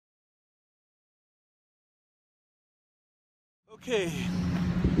Okay,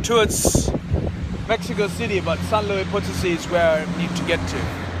 towards Mexico City, but San Luis Potosi is where I need to get to.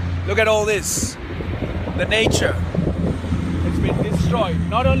 Look at all this. The nature. It's been destroyed.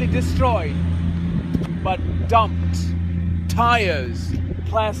 Not only destroyed, but dumped. Tires,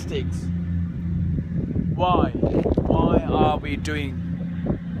 plastics. Why? Why are we doing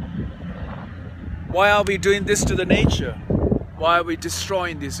this to the nature? Why are we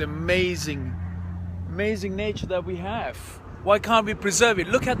destroying this amazing nature that we have? Why can't we preserve it?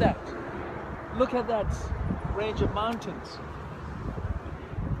 Look at that. Look at that range of mountains.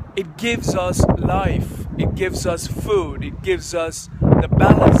 It gives us life. It gives us food. It gives us the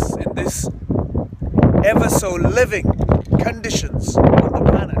balance in this ever so living conditions on the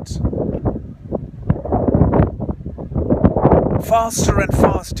planet. Faster and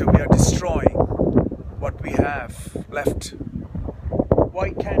faster we are destroying what we have left. Why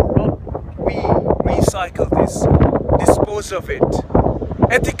cannot we recycle this, dispose of it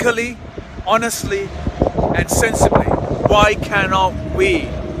ethically, honestly and sensibly? Why cannot we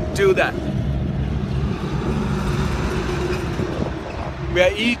do that? We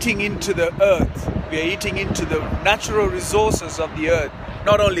are eating into the earth. We are eating into the natural resources of the earth.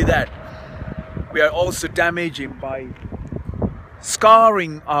 Not only that, we are also damaging by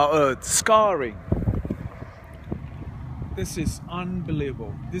scarring our earth. Scarring. This is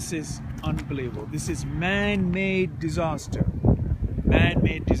unbelievable. This is unbelievable. This is man-made disaster.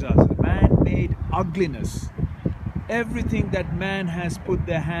 Man-made disaster. Man-made ugliness. Everything that man has put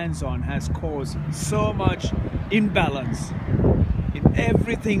their hands on has caused so much imbalance in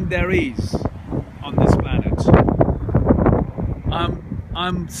everything there is on this planet.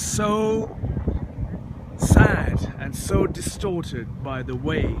 I'm so sad and so distorted by the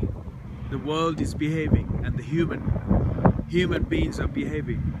way the world is behaving and the human beings are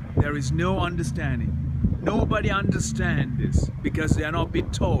behaving. There is no understanding. Nobody understands this because they are not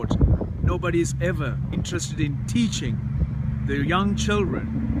being taught. Nobody is ever interested in teaching the young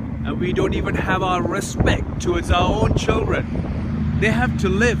children, and we don't even have our respect towards our own children. They have to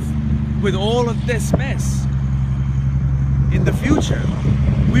live with all of this mess. In the future,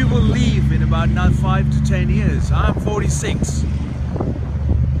 we will leave in about 5 to 10 years. I'm 46.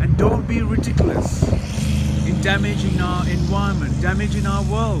 And don't be ridiculous in damaging our environment, damaging our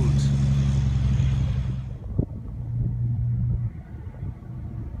world.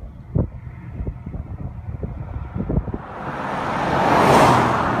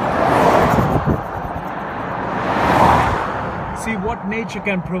 See what nature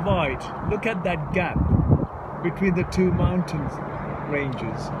can provide. Look at that gap between the two mountain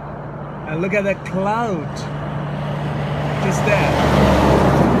ranges. And look at that cloud just there.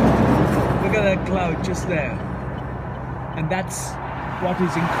 Look at that cloud just there. And that's what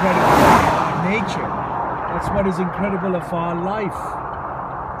is incredible of our nature. That's what is incredible of our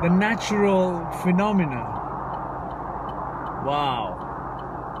life. The natural phenomena. Wow.